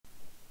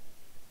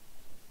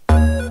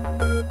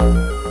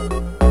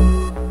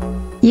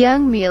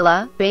Young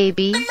Mila,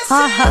 baby,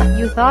 haha,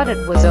 you thought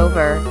it was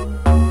over.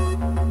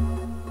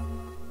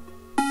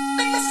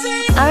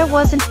 I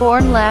wasn't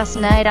born last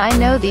night, I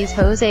know these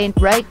hoes ain't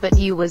right, but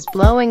you was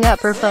blowing up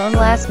her phone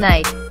last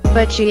night.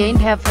 But she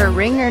ain't have her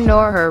ringer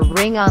nor her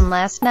ring on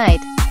last night.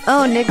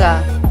 Oh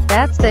nigga,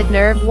 that's that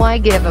nerve. Why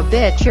give a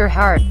bitch your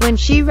heart when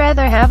she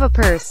rather have a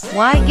purse?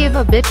 Why give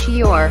a bitch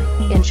your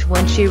inch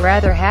when she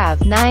rather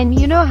have 9?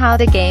 You know how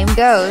the game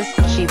goes,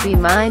 she be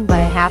mine by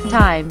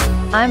halftime.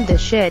 I'm the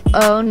shit,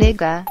 oh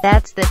nigga,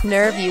 that's that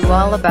nerve. You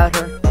all about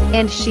her,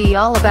 and she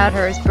all about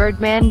hers.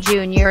 Birdman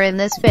Jr. in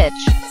this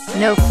bitch.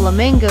 No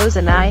flamingos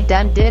and I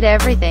done did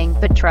everything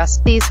but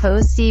trust these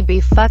hoes.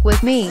 CB fuck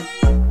with me.